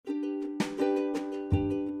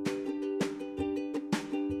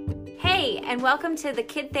Hey, and welcome to the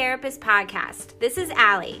Kid Therapist Podcast. This is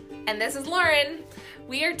Allie. And this is Lauren.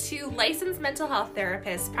 We are two licensed mental health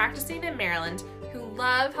therapists practicing in Maryland who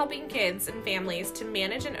love helping kids and families to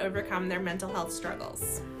manage and overcome their mental health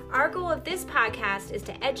struggles. Our goal of this podcast is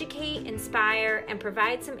to educate, inspire, and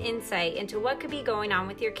provide some insight into what could be going on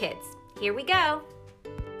with your kids. Here we go.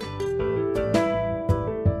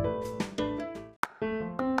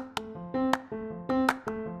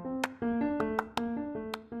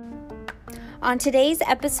 On today's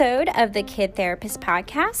episode of the Kid Therapist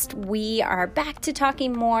Podcast, we are back to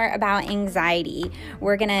talking more about anxiety.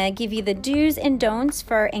 We're going to give you the do's and don'ts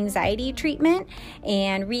for anxiety treatment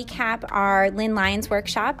and recap our Lynn Lyons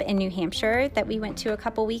workshop in New Hampshire that we went to a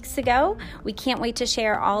couple weeks ago. We can't wait to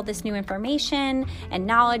share all this new information and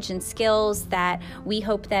knowledge and skills that we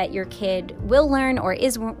hope that your kid will learn or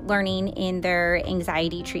is learning in their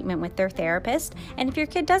anxiety treatment with their therapist. And if your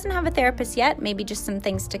kid doesn't have a therapist yet, maybe just some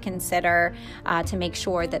things to consider to make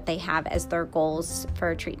sure that they have as their goals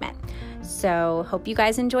for treatment. So hope you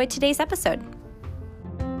guys enjoyed today's episode.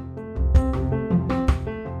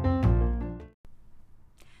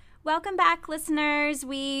 Welcome back, listeners.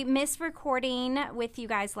 We missed recording with you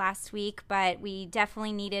guys last week, but we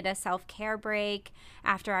definitely needed a self-care break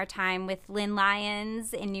after our time with Lynn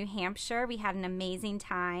Lyons in New Hampshire. We had an amazing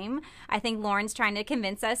time. I think Lauren's trying to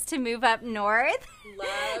convince us to move up north.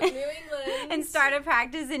 Love New England. And start a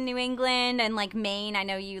practice in New England and Maine. I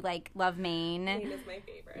know you love Maine. Maine is my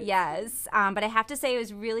favorite. Yes, but I have to say it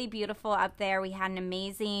was really beautiful up there. We had an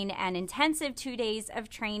amazing and intensive 2 days of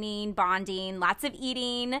training, bonding, lots of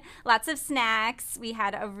eating, lots of snacks. We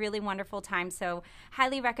had a really wonderful time, so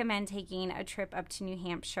highly recommend taking a trip up to New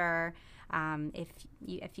Hampshire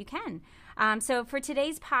if you can. So for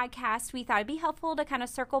today's podcast, we thought it'd be helpful to kind of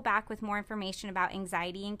circle back with more information about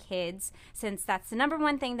anxiety in kids, since that's the number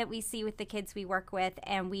one thing that we see with the kids we work with,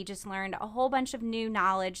 and we just learned a whole bunch of new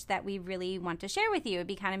knowledge that we really want to share with you. It'd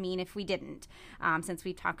be kind of mean if we didn't, since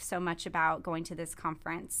we've talked so much about going to this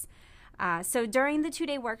conference. So during the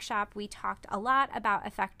 2-day workshop, we talked a lot about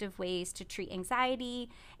effective ways to treat anxiety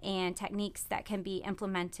and techniques that can be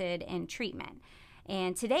implemented in treatment.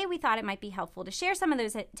 And today we thought it might be helpful to share some of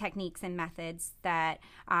those techniques and methods that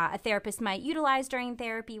a therapist might utilize during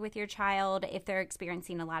therapy with your child if they're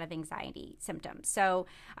experiencing a lot of anxiety symptoms. So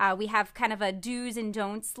we have kind of a do's and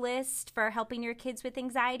don'ts list for helping your kids with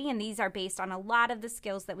anxiety, and these are based on a lot of the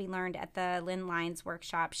skills that we learned at the Lynn Lyons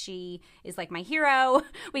workshop. She is like my hero.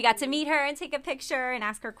 We got to meet her and take a picture and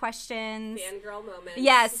ask her questions. Fangirl moment.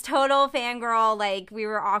 Yes, total fangirl. We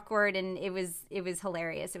were awkward, and it was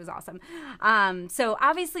hilarious. It was awesome. So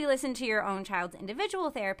obviously listen to your own child's individual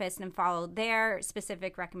therapist and follow their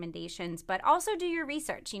specific recommendations, but also do your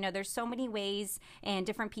research. There's so many ways and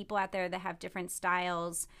different people out there that have different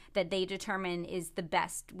styles that they determine is the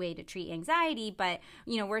best way to treat anxiety, but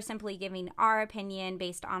we're simply giving our opinion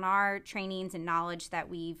based on our trainings and knowledge that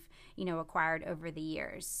we've acquired over the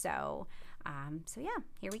years. So yeah,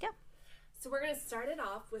 here we go. So we're going to start it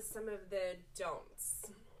off with some of the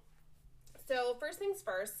don'ts. So first things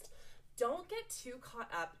first, don't get too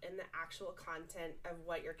caught up in the actual content of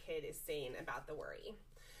what your kid is saying about the worry.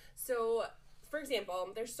 So, for example,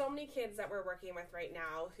 there's so many kids that we're working with right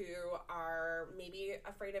now who are maybe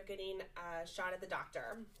afraid of getting a shot at the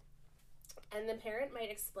doctor. And the parent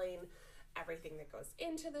might explain everything that goes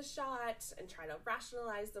into the shot and try to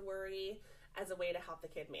rationalize the worry as a way to help the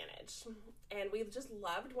kid manage. And we just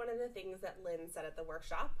loved one of the things that Lynn said at the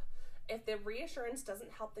workshop. If the reassurance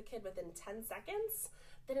doesn't help the kid within 10 seconds,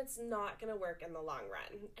 then it's not going to work in the long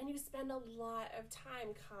run. And you spend a lot of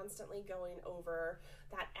time constantly going over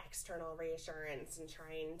that external reassurance and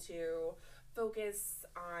trying to focus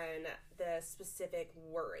on the specific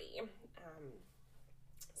worry.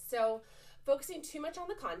 So focusing too much on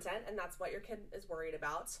the content, and that's what your kid is worried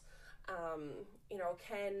about,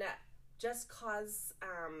 can just cause,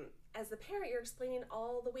 as the parent, you're explaining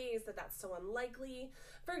all the ways that that's so unlikely.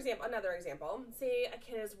 For example, another example, say a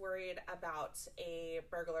kid is worried about a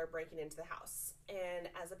burglar breaking into the house. And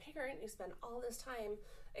as a parent, you spend all this time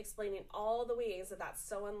explaining all the ways that that's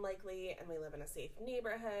so unlikely and we live in a safe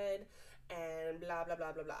neighborhood and blah, blah,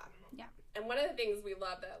 blah, blah, blah. Yeah. And one of the things we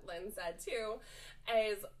love that Lynn said too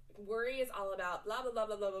is worry is all about blah, blah, blah,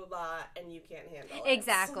 blah, blah, blah, blah, and you can't handle it.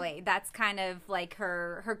 Exactly. That's kind of like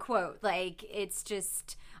her quote. It's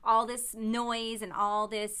just all this noise and all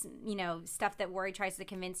this, stuff that worry tries to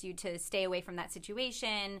convince you to stay away from that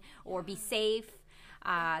situation or be safe.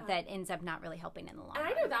 That ends up not really helping in the long run.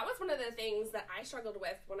 And I know that was one of the things that I struggled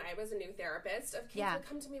with when I was a new therapist. Of kids would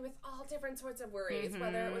come to me with all different sorts of worries,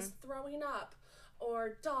 whether it was throwing up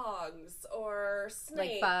or dogs or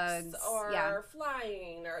snakes like bugs or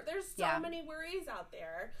flying, or there's so many worries out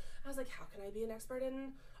there. I was like, how can I be an expert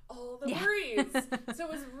in all the worries? So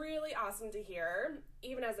it was really awesome to hear.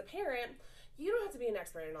 Even as a parent, you don't have to be an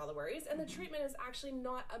expert in all the worries, and the treatment is actually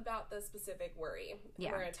not about the specific worry.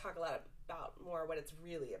 We're going to talk a lot about more what it's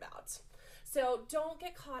really about. So don't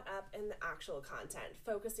get caught up in the actual content,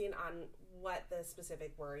 focusing on what the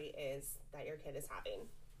specific worry is that your kid is having.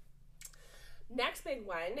 Next big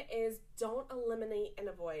one is don't eliminate and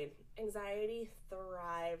avoid. Anxiety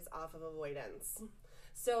thrives off of avoidance.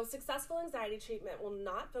 So successful anxiety treatment will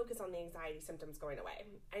not focus on the anxiety symptoms going away.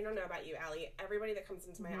 I don't know about you, Allie. Everybody that comes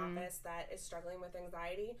into my office that is struggling with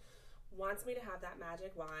anxiety wants me to have that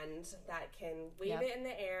magic wand that can wave it in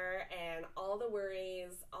the air, and all the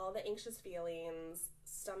worries, all the anxious feelings,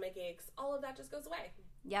 stomach aches, all of that just goes away.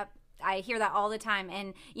 Yep. I hear that all the time.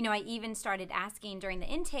 And, I even started asking during the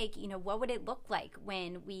intake, what would it look like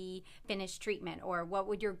when we finish treatment, or what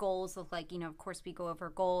would your goals look like? Of course we go over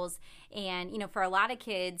goals, and, for a lot of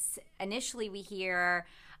kids, initially we hear,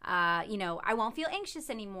 I won't feel anxious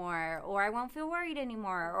anymore, or I won't feel worried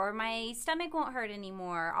anymore, or my stomach won't hurt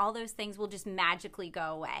anymore. All those things will just magically go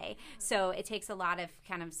away. So it takes a lot of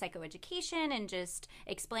kind of psychoeducation and just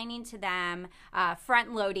explaining to them,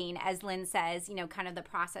 front loading, as Lynn says, kind of the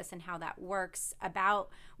process and how that works about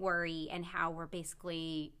worry, and how we're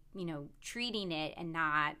basically, treating it and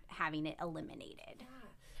not having it eliminated.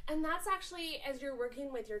 And that's actually, as you're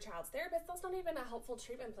working with your child's therapist, that's not even a helpful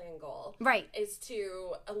treatment plan goal. Right. Is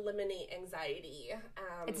to eliminate anxiety.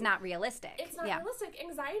 It's not realistic. It's not realistic.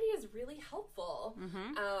 Anxiety is really helpful.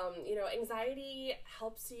 Anxiety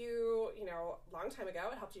helps you, a long time ago,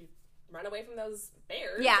 it helped you run away from those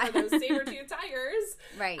bears or those saber-tooth tigers.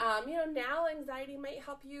 Right. Now anxiety might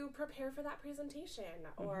help you prepare for that presentation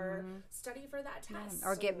or study for that test.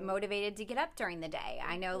 Or get motivated to get up during the day.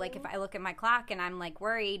 I know, like, if I look at my clock and I'm, like,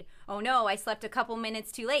 worried, oh, no, I slept a couple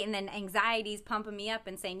minutes too late, and then anxiety's pumping me up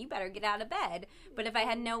and saying, you better get out of bed. But if I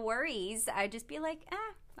had no worries, I'd just be like,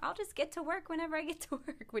 I'll just get to work whenever I get to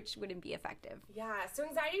work, which wouldn't be effective. Yeah, so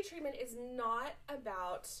anxiety treatment is not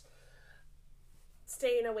about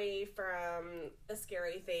staying away from the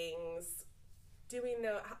scary things,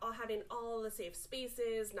 having all the safe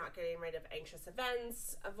spaces, not getting rid of anxious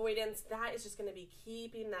events, avoidance. That is just going to be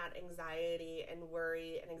keeping that anxiety and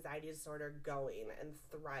worry and anxiety disorder going and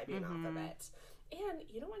thriving off of it. And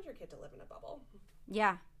you don't want your kid to live in a bubble.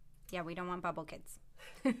 Yeah, we don't want bubble kids.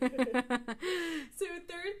 So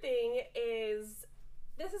third thing is,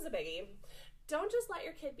 this is a biggie. Don't just let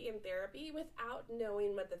your kid be in therapy without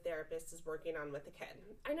knowing what the therapist is working on with the kid.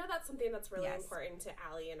 I know that's something that's really important to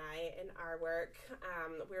Allie and I in our work.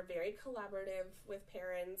 We're very collaborative with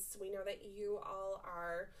parents. We know that you all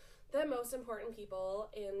are the most important people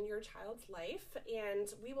in your child's life,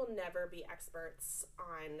 and we will never be experts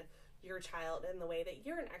on your child in the way that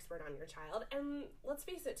you're an expert on your child. And let's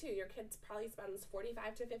face it too, your kid probably spends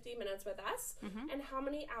 45 to 50 minutes with us, and how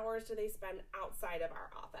many hours do they spend outside of our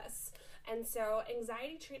office? And so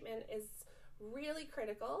anxiety treatment is really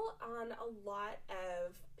critical on a lot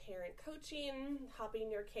of parent coaching,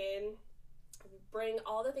 helping your kid bring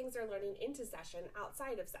all the things they're learning into session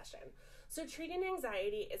outside of session. So treating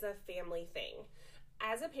anxiety is a family thing.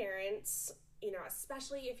 As a parent,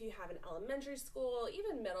 especially if you have an elementary school,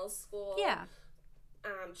 even middle school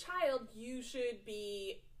child, you should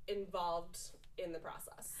be involved in the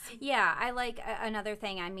process. Yeah, I like another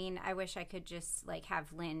thing. I mean, I wish I could just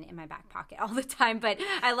have Lynn in my back pocket all the time, but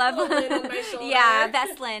I love Lynn on my shoulder. Yeah,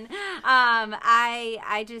 best Lynn.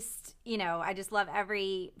 I just love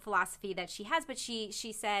every philosophy that she has. But she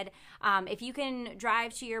said, if you can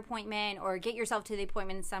drive to your appointment or get yourself to the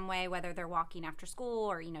appointment in some way, whether they're walking after school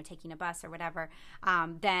or taking a bus or whatever,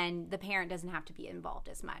 then the parent doesn't have to be involved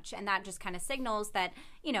as much, and that just kind of signals that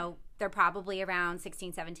they're probably around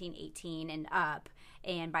 16, 17, 18 and up,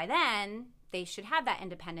 and by then they should have that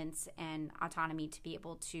independence and autonomy to be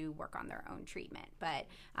able to work on their own treatment. But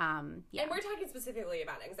And we're talking specifically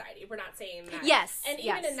about anxiety. We're not saying that. Yes. And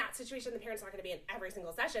even in that situation, the parent's not going to be in every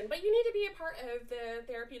single session, but you need to be a part of the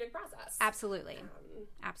therapeutic process. Absolutely.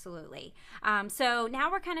 Absolutely. So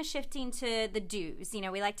now we're kind of shifting to the do's.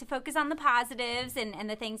 We like to focus on the positives and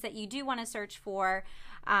the things that you do want to search for.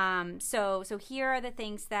 So here are the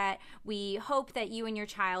things that we hope that you and your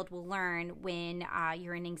child will learn when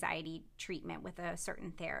you're in anxiety treatment with a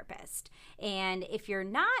certain therapist. And if you're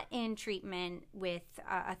not in treatment with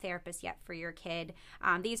a therapist yet for your kid,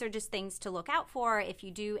 these are just things to look out for. If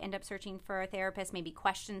you do end up searching for a therapist, maybe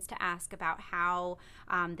questions to ask about how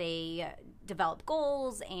they develop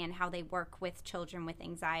goals and how they work with children with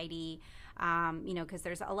anxiety, because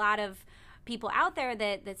there's a lot of people out there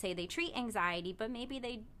that say they treat anxiety, but maybe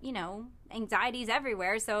they, anxiety's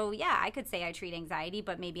everywhere. So yeah, I could say I treat anxiety,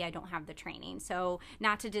 but maybe I don't have the training. So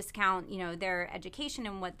not to discount, their education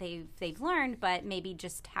and what they've learned, but maybe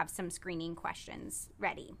just have some screening questions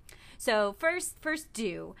ready. So first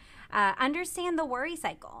do understand the worry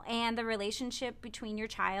cycle and the relationship between your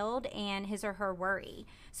child and his or her worry.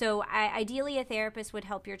 So ideally, a therapist would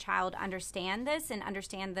help your child understand this and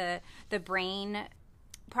understand the brain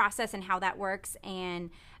process and how that works, and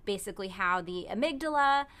basically how the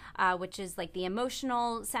amygdala, which is like the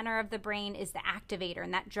emotional center of the brain, is the activator,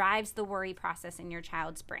 and that drives the worry process in your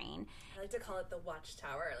child's brain. I like to call it the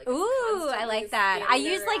watchtower. Ooh, I like that. I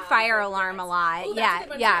use like fire alarm a lot. Ooh,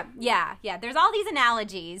 yeah. There's all these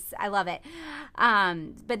analogies. I love it.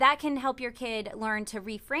 But that can help your kid learn to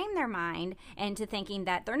reframe their mind into thinking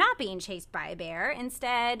that they're not being chased by a bear.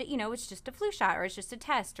 Instead, it's just a flu shot, or it's just a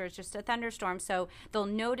test, or it's just a thunderstorm. So they'll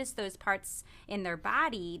notice those parts in their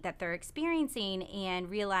body that they're experiencing and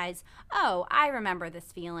realize, oh, I remember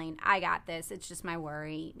this feeling. I got this. It's just my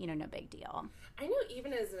worry. No big deal. I know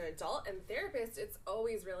even as an adult and therapist, it's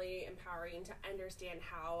always really empowering to understand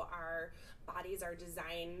how our bodies are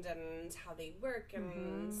designed and how they work,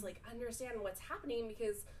 and understand what's happening,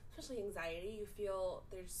 because especially anxiety, you feel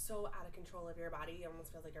there's so out of control of your body. You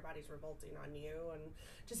almost feel like your body's revolting on you, and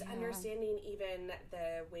just understanding even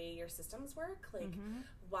the way your systems work, like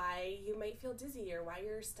why you might feel dizzy or why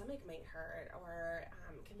your stomach might hurt, or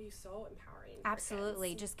can be so empowering.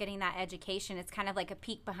 Absolutely. Just getting that education. It's kind of like a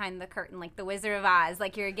peek behind the curtain, like the Wizard of Oz.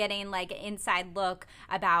 Like you're getting like an inside look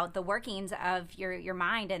about the workings of your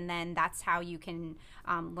mind, and then that's how you can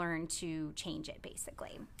learn to change it,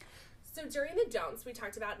 basically. So during the don'ts, we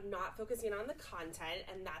talked about not focusing on the content,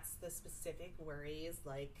 and that's the specific worries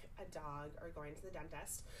like a dog or going to the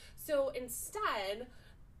dentist. So instead,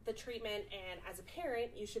 the treatment, and as a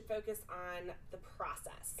parent, you should focus on the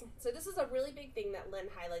process. So this is a really big thing that Lynn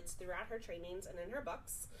highlights throughout her trainings and in her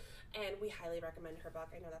books. And we highly recommend her book.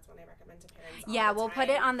 I know that's one I recommend to parents all the time. We'll put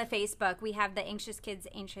it on the Facebook. We have the Anxious Kids,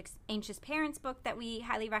 Anxious Parents book that we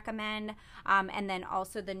highly recommend. And then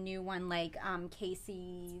also the new one, like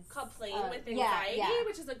Casey's. Called Playing with Anxiety,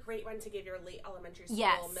 which is a great one to give your late elementary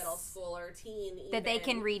school, middle school, or teen even. That they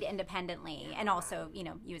can read independently. And also,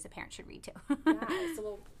 you as a parent should read too.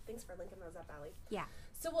 So thanks for linking those up, Allie. Yeah.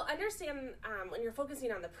 So we'll understand, when you're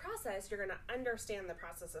focusing on the process, you're going to understand the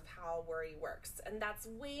process of how worry works. And that's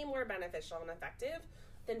way more beneficial and effective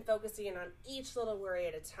than focusing on each little worry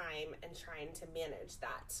at a time and trying to manage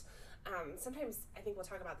that. Sometimes, I think we'll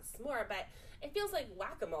talk about this more, but it feels like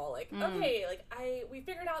whack-a-mole. We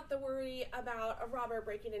figured out the worry about a robber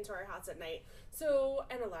breaking into our house at night. So,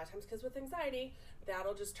 and a lot of times, because with anxiety,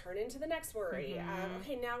 that'll just turn into the next worry.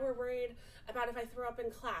 Now we're worried about if I throw up in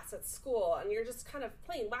class at school, and you're just kind of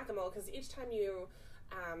playing whack-a-mole, because each time you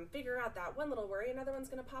figure out that one little worry, another one's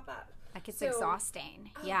going to pop up. Like it's exhausting.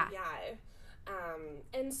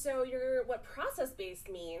 And so what process-based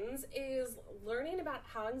means is learning about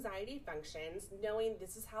how anxiety functions, knowing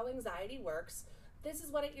this is how anxiety works, this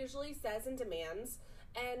is what it usually says and demands,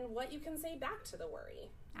 and what you can say back to the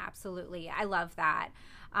worry. Absolutely. I love that.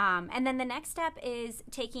 And then the next step is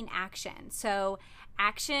taking action. So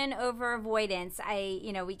action over avoidance.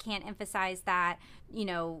 We can't emphasize that,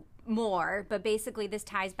 more, but basically this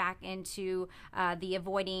ties back into the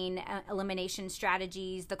avoiding elimination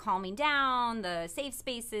strategies, the calming down, the safe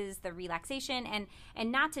spaces, the relaxation,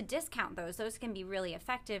 and not to discount those. Those can be really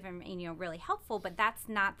effective and really helpful, but that's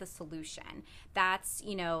not the solution. That's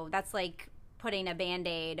like putting a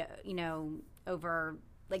Band-Aid, over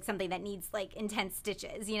like something that needs like intense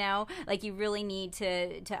stitches, like you really need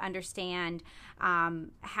to understand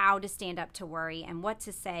how to stand up to worry and what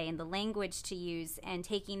to say and the language to use, and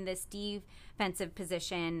taking this defensive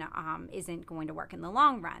position isn't going to work in the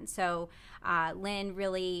long run. So Lynn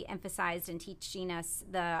really emphasized in teaching us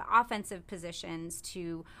the offensive positions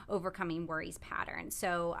to overcoming worries patterns.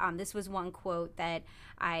 So this was one quote that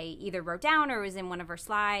I either wrote down or was in one of her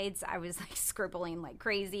slides. I was like scribbling like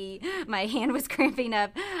crazy. My hand was cramping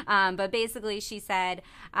up. But basically she said,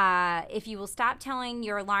 if you will stop telling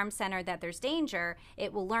your alarm center that there's danger,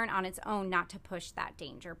 it will learn on its own not to push that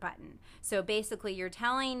danger button. So basically you're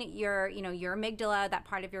telling your amygdala, that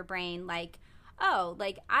part of your brain, like, oh,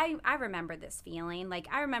 like I remember this feeling. Like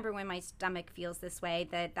I remember when my stomach feels this way,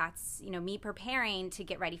 that's me preparing to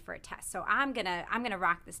get ready for a test. So I'm gonna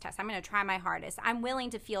rock this test. I'm gonna try my hardest. I'm willing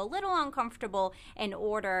to feel a little uncomfortable in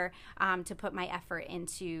order to put my effort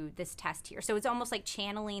into this test here. So it's almost like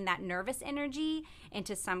channeling that nervous energy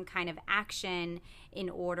into some kind of action in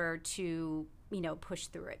order to push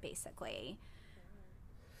through it, basically.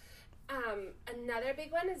 Another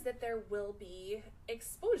big one is that there will be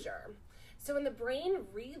exposure. So when the brain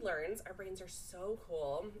relearns, our brains are so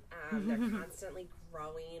cool. They're constantly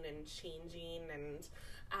growing and changing, and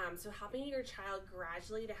so helping your child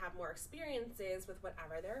gradually to have more experiences with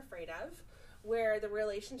whatever they're afraid of, where the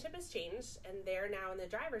relationship has changed and they're now in the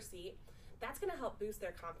driver's seat, that's going to help boost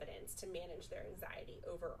their confidence to manage their anxiety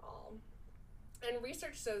overall. And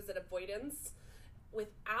research shows that avoidance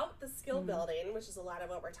without the skill building, which is a lot of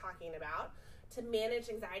what we're talking about, to manage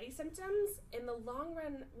anxiety symptoms, in the long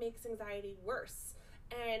run makes anxiety worse.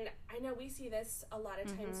 And I know we see this a lot of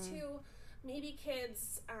times too. Maybe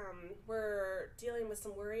kids were dealing with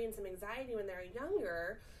some worry and some anxiety when they're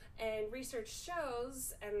younger, and research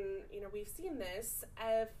shows, and we've seen this,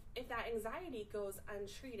 if that anxiety goes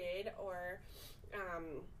untreated, or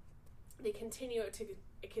it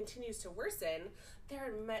continues to worsen, they're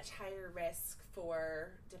at much higher risk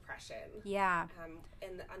for depression. Yeah.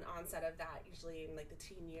 And an onset of that usually in like the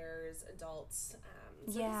teen years, adults.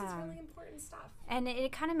 So this is really important stuff. And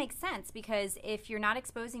it kind of makes sense, because if you're not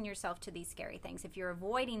exposing yourself to these scary things, if you're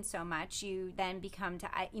avoiding so much, you then become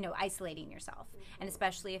isolating yourself. And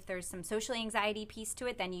especially if there's some social anxiety piece to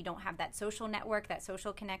it, then you don't have that social network, that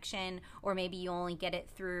social connection, or maybe you only get it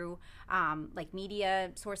through like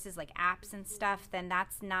media sources like apps and stuff, then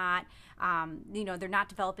that's not, they're not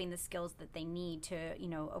developing the skills that they need to,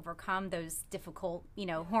 overcome those difficult,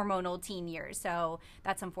 hormonal teen years. So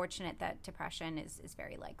that's unfortunate that depression is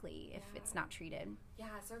very likely if it's not treated. Yeah,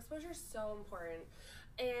 so exposure is so important.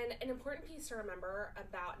 And an important piece to remember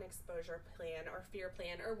about an exposure plan or fear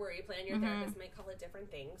plan or worry plan, your therapist might call it different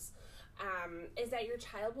things, is that your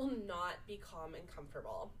child will not be calm and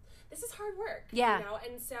comfortable. This is hard work,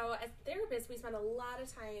 and so as therapists, we spend a lot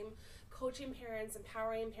of time coaching parents,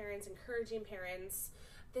 empowering parents, encouraging parents.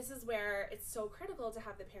 This is where it's so critical to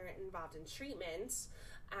have the parent involved in treatment,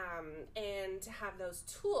 and to have those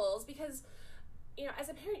tools, because as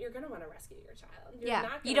a parent, you're going to want to rescue your child. You're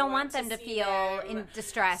not you don't want them to feel in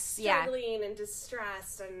distress. Struggling and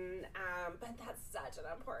distressed. And but that's such an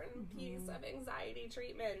important piece of anxiety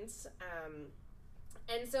treatment.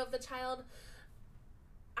 And so if the child,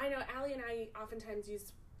 I know Allie and I oftentimes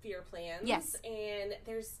use fear plans. Yes. And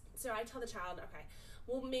so I tell the child, okay,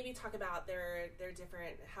 we'll maybe talk about their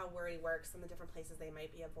different, how worry works and the different places they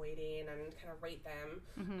might be avoiding, and kind of rate them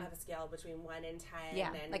of a scale between 1 and 10.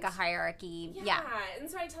 Yeah, and like a hierarchy. Yeah. And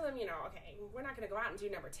so I tell them, okay, we're not going to go out and do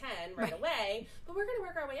number 10 right away, but we're going to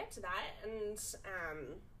work our way up to that. And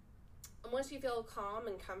once you feel calm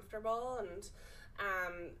and comfortable, and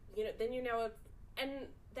then and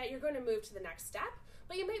that you're going to move to the next step.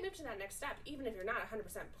 But you might move to that next step even if you're not 100%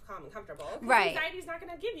 calm and comfortable. Right. Anxiety is not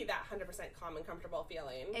going to give you that 100% calm and comfortable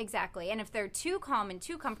feeling. Exactly. And if they're too calm and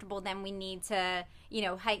too comfortable, then we need to,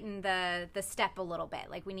 heighten the step a little bit.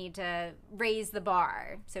 Like we need to raise the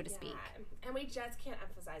bar, so to speak. And we just can't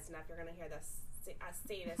emphasize enough. You're going to hear us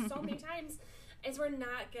say this so many times, is we're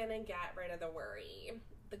not going to get rid of the worry.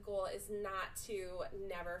 The goal is not to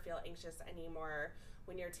never feel anxious anymore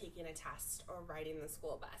when you're taking a test or riding the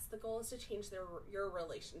school bus. The goal is to change your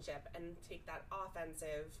relationship and take that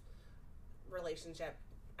offensive relationship,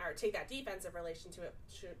 or take that defensive relation to an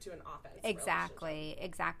offensive relationship.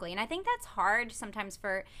 Exactly. And I think that's hard sometimes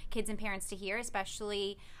for kids and parents to hear,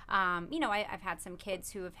 especially, I've had some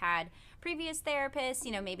kids who have had previous therapists,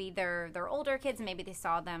 maybe they're older kids, and maybe they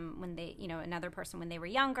saw them when they, another person when they were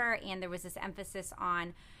younger, and there was this emphasis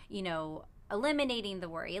on, eliminating the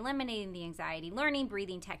worry, eliminating the anxiety, learning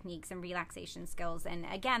breathing techniques and relaxation skills. And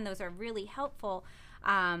again, those are really helpful.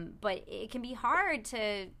 But it can be hard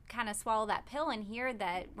to kind of swallow that pill and hear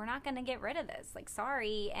that we're not going to get rid of this. Like,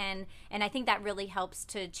 sorry. And I think that really helps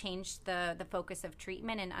to change the focus of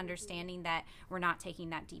treatment and understanding that we're not taking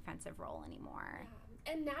that defensive role anymore.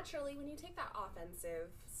 Yeah. And naturally, when you take that offensive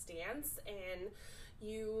stance and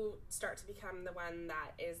you start to become the one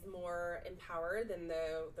that is more empowered than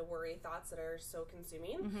the worry thoughts that are so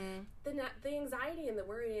consuming, the anxiety and the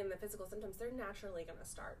worry and the physical symptoms, they're naturally going to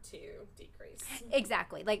start to decrease.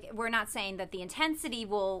 Exactly. Like, we're not saying that the intensity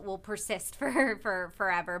will persist for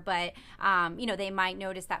forever, but, they might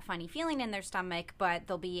notice that funny feeling in their stomach, but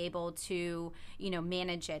they'll be able to,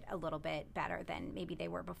 manage it a little bit better than maybe they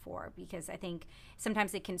were before, because I think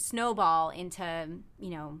sometimes it can snowball into,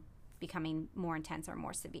 becoming more intense or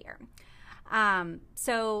more severe.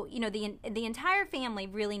 So, the entire family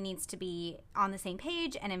really needs to be on the same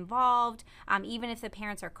page and involved, even if the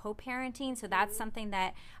parents are co-parenting. So that's something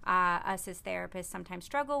that us as therapists sometimes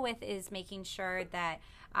struggle with, is making sure that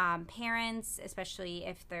parents, especially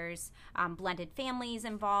if there's blended families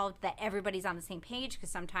involved, that everybody's on the same page, because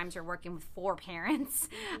sometimes you're working with 4 parents,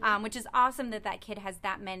 which is awesome that kid has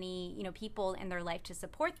that many, people in their life to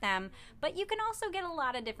support them. But you can also get a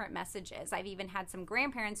lot of different messages. I've even had some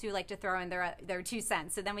grandparents who like to throw in their 2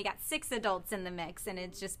 cents. So then we got 6 adults in the mix, and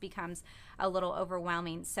it just becomes a little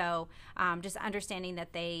overwhelming. So just understanding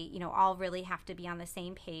that they, all really have to be on the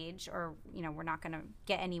same page, or, we're not going to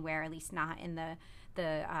get anywhere, at least not in the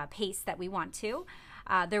pace that we want to.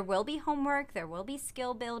 There will be homework. There will be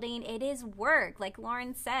skill building. It is work. Like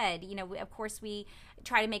Lauren said, of course we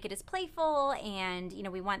try to make it as playful, and,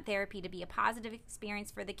 we want therapy to be a positive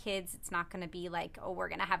experience for the kids. It's not going to be like, oh, we're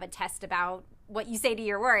going to have a test about what you say to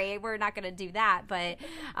your worry. We're not going to do that. But,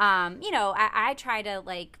 I try to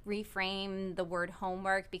reframe the word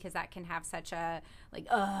homework, because that can have such a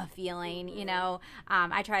feeling,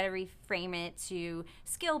 I try to reframe it to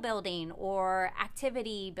skill building or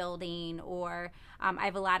activity building, or I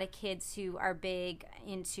have a lot of kids who are big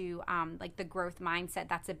into the growth mindset.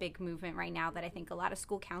 That's a big movement right now that I think a lot of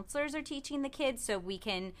school counselors are teaching the kids, so we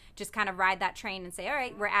can just kind of ride that train and say, all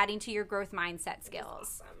right, we're adding to your growth mindset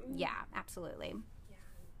skills. Awesome. Yeah, absolutely.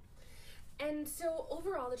 Yeah. And so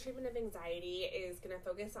overall, the treatment of anxiety is going to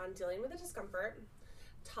focus on dealing with the discomfort,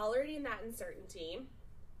 tolerating that uncertainty,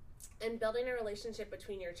 and building a relationship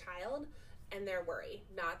between your child and their worry,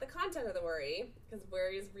 not the content of the worry, because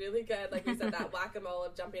worry is really good. Like we said, that whack-a-mole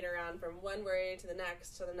of jumping around from one worry to the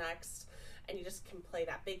next, and you just can play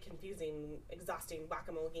that big, confusing, exhausting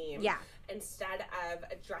whack-a-mole game. Yeah. Instead of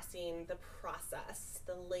addressing the process,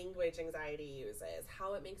 the language anxiety uses,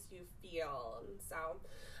 how it makes you feel. And so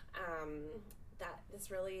that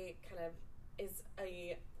this really kind of is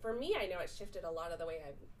for me, I know it shifted a lot of the way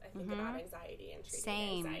I think about anxiety and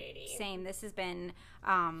treating anxiety. Same. This has been,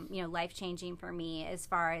 life-changing for me, as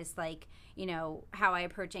far as how I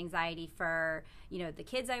approach anxiety for, the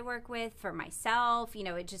kids I work with, for myself.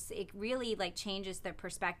 It really changes the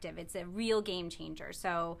perspective. It's a real game changer.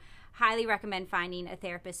 So highly recommend finding a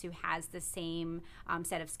therapist who has the same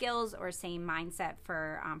set of skills or same mindset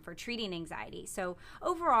for treating anxiety. So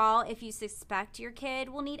overall, if you suspect your kid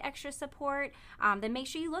will need extra support, then make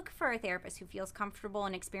sure you look for a therapist who feels comfortable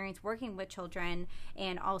and experienced working with children,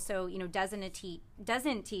 and also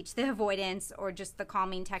doesn't teach the avoidance or just the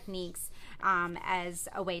calming techniques as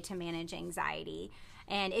a way to manage anxiety.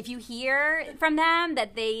 And if you hear from them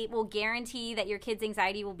that they will guarantee that your kid's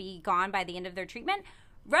anxiety will be gone by the end of their treatment,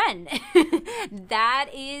 run. That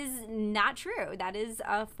is not true. That is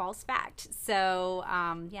a false fact. So,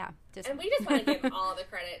 and we just want to give all the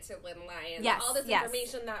credit to Lynn Lyons. Yes, all this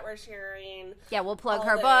information that we're sharing. Yeah, we'll plug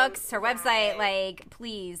her books, her website.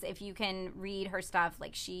 Please, if you can read her stuff,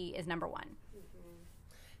 she is number one.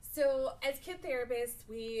 So as kid therapists,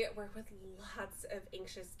 we work with lots of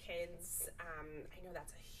anxious kids. I know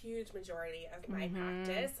that's a huge majority of my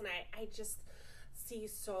practice, and I just see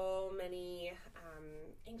so many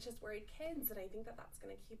anxious, worried kids, and I think that that's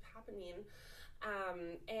going to keep happening.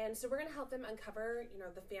 And so we're going to help them uncover,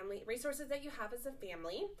 the family resources that you have as a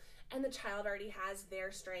family, and the child already has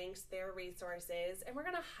their strengths, their resources, and we're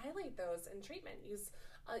going to highlight those in treatment,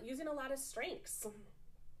 using a lot of strengths.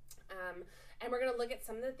 And we're going to look at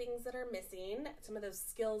some of the things that are missing, some of those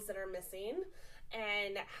skills that are missing,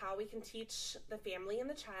 and how we can teach the family and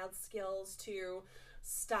the child skills to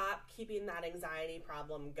stop keeping that anxiety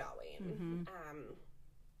problem going.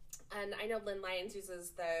 And I know Lynn Lyons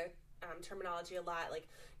uses the terminology a lot,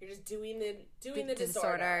 you're just doing the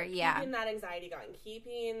disorder, keeping that anxiety going,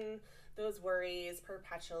 keeping those worries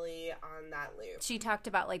perpetually on that loop. She talked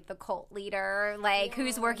about the cult leader,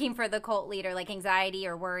 who's working for the cult leader, anxiety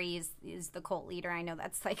or worry is the cult leader. I know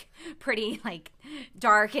that's pretty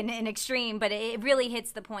dark and extreme, but it really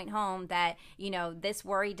hits the point home that, this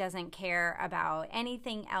worry doesn't care about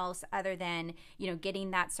anything else other than,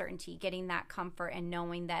 getting that certainty, getting that comfort, and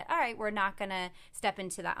knowing that, all right, we're not going to step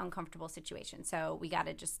into that uncomfortable situation. So we got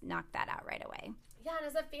to just knock that out right away. Yeah, and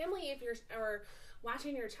as a family, if you're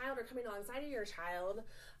watching your child or coming alongside of your child,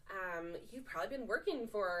 you've probably been working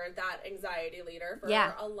for that anxiety leader for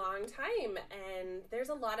a long time, and there's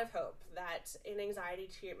a lot of hope that in anxiety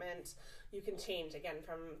treatment you can change again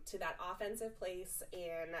to that offensive place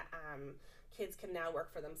and kids can now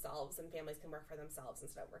work for themselves and families can work for themselves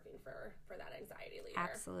instead of working for that anxiety leader.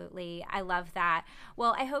 Absolutely. I love that.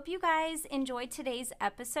 Well, I hope you guys enjoyed today's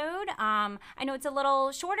episode. I know it's a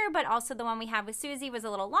little shorter, but also the one we had with Susie was a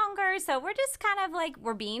little longer. So we're just kind of like,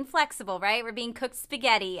 we're being flexible, right? We're being cooked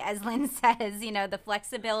spaghetti, as Lynn says. You know, the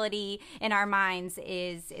flexibility in our minds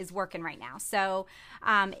is working right now. So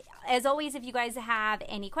as always, if you guys have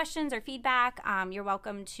any questions or feedback, you're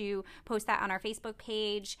welcome to post that on our Facebook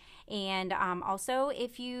page. And also,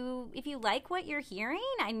 if you like what you're hearing,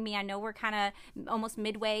 I mean, I know we're kind of almost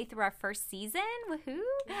midway through our first season.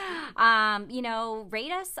 Woohoo! You know,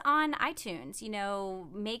 rate us on iTunes. You know,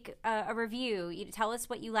 make a review. You tell us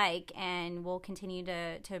what you like, and we'll continue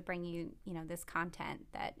to bring you, you know, this content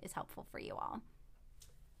that is helpful for you all.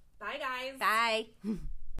 Bye, guys. Bye.